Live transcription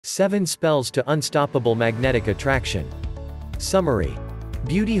7 Spells to Unstoppable Magnetic Attraction. Summary.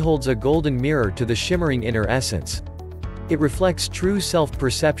 Beauty holds a golden mirror to the shimmering inner essence. It reflects true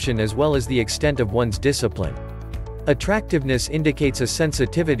self-perception as well as the extent of one's discipline. Attractiveness indicates a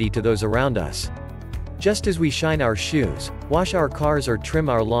sensitivity to those around us. Just as we shine our shoes, wash our cars or trim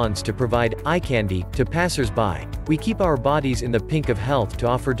our lawns to provide eye candy to passers-by, we keep our bodies in the pink of health to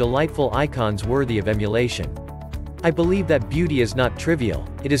offer delightful icons worthy of emulation. I believe that beauty is not trivial,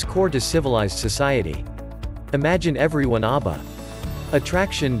 it is core to civilized society. Imagine everyone ABBA.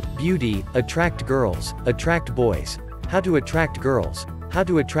 Attraction, beauty, attract girls, attract boys. How to attract girls, how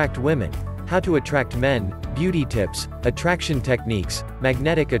to attract women, how to attract men, beauty tips, attraction techniques,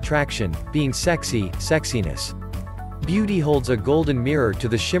 magnetic attraction, being sexy, sexiness. Beauty holds a golden mirror to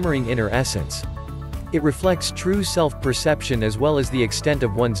the shimmering inner essence. It reflects true self-perception as well as the extent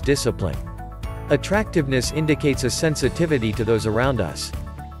of one's discipline. Attractiveness indicates a sensitivity to those around us.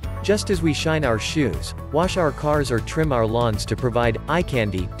 Just as we shine our shoes, wash our cars or trim our lawns to provide eye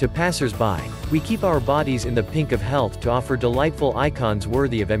candy to passers-by, we keep our bodies in the pink of health to offer delightful icons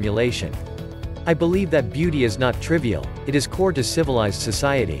worthy of emulation. I believe that beauty is not trivial, it is core to civilized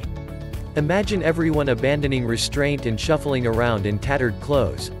society. Imagine everyone abandoning restraint and shuffling around in tattered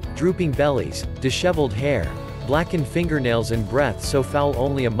clothes, drooping bellies, disheveled hair, blackened fingernails and breath so foul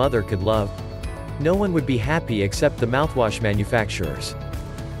only a mother could love. No one would be happy except the mouthwash manufacturers.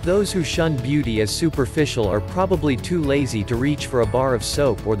 Those who shun beauty as superficial are probably too lazy to reach for a bar of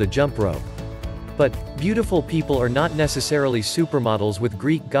soap or the jump rope. But, beautiful people are not necessarily supermodels with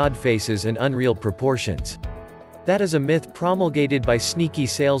Greek god faces and unreal proportions. That is a myth promulgated by sneaky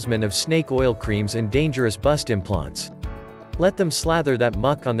salesmen of snake oil creams and dangerous bust implants. Let them slather that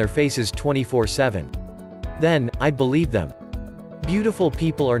muck on their faces 24/7. Then, I'd believe them. Beautiful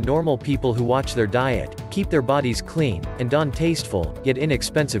people are normal people who watch their diet, keep their bodies clean, and don tasteful, yet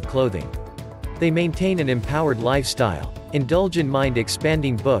inexpensive clothing. They maintain an empowered lifestyle, indulge in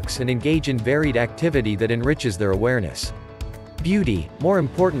mind-expanding books and engage in varied activity that enriches their awareness. Beauty, more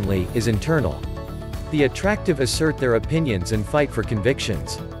importantly, is internal. The attractive assert their opinions and fight for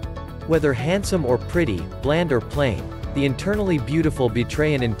convictions. Whether handsome or pretty, bland or plain, the internally beautiful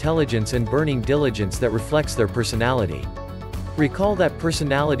betray an intelligence and burning diligence that reflects their personality. Recall that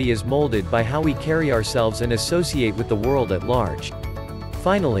personality is molded by how we carry ourselves and associate with the world at large.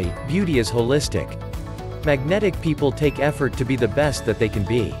 Finally, beauty is holistic. Magnetic people take effort to be the best that they can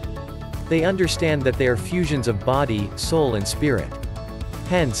be. They understand that they are fusions of body, soul and spirit.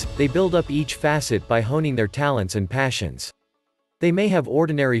 Hence, they build up each facet by honing their talents and passions. They may have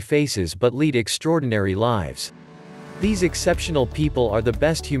ordinary faces but lead extraordinary lives. These exceptional people are the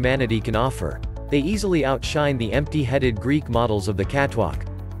best humanity can offer. They easily outshine the empty-headed Greek models of the catwalk.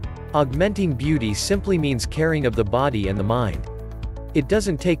 Augmenting beauty simply means caring of the body and the mind. It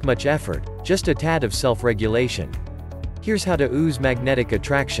doesn't take much effort, just a tad of self-regulation. Here's how to ooze magnetic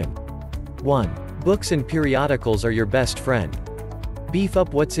attraction. 1. Books and periodicals are your best friend. Beef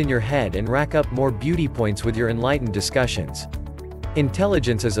up what's in your head and rack up more beauty points with your enlightened discussions.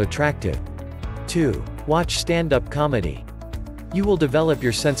 Intelligence is attractive. 2. Watch stand-up comedy. You will develop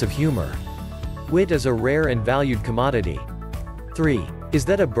your sense of humor. Wit is a rare and valued commodity. 3. Is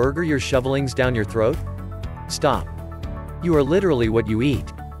that a burger you're shoveling down your throat? Stop. You are literally what you eat.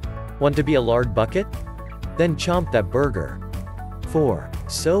 Want to be a lard bucket? Then chomp that burger. 4.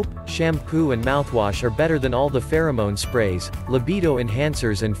 Soap, shampoo and mouthwash are better than all the pheromone sprays, libido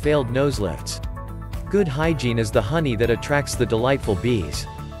enhancers and failed nose lifts. Good hygiene is the honey that attracts the delightful bees.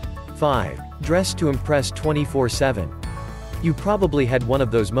 5. Dress to impress 24/7. You probably had one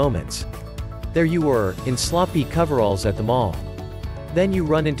of those moments. There you were, in sloppy coveralls at the mall. Then you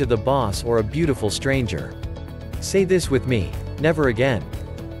run into the boss or a beautiful stranger. Say this with me: never again.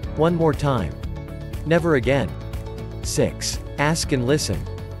 One more time. Never again. 6. Ask and listen.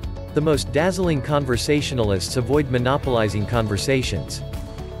 The most dazzling conversationalists avoid monopolizing conversations.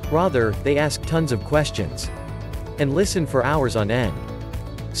 Rather, they ask tons of questions. And listen for hours on end.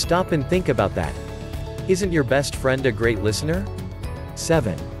 Stop and think about that. Isn't your best friend a great listener?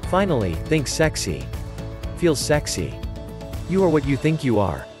 7. Finally, think sexy. Feel sexy. You are what you think you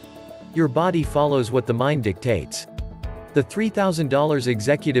are. Your body follows what the mind dictates. The $3,000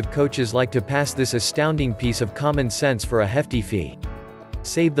 executive coaches like to pass this astounding piece of common sense for a hefty fee.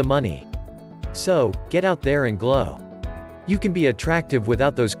 Save the money. So, get out there and glow. You can be attractive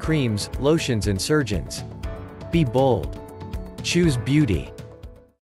without those creams, lotions and surgeons. Be bold. Choose beauty.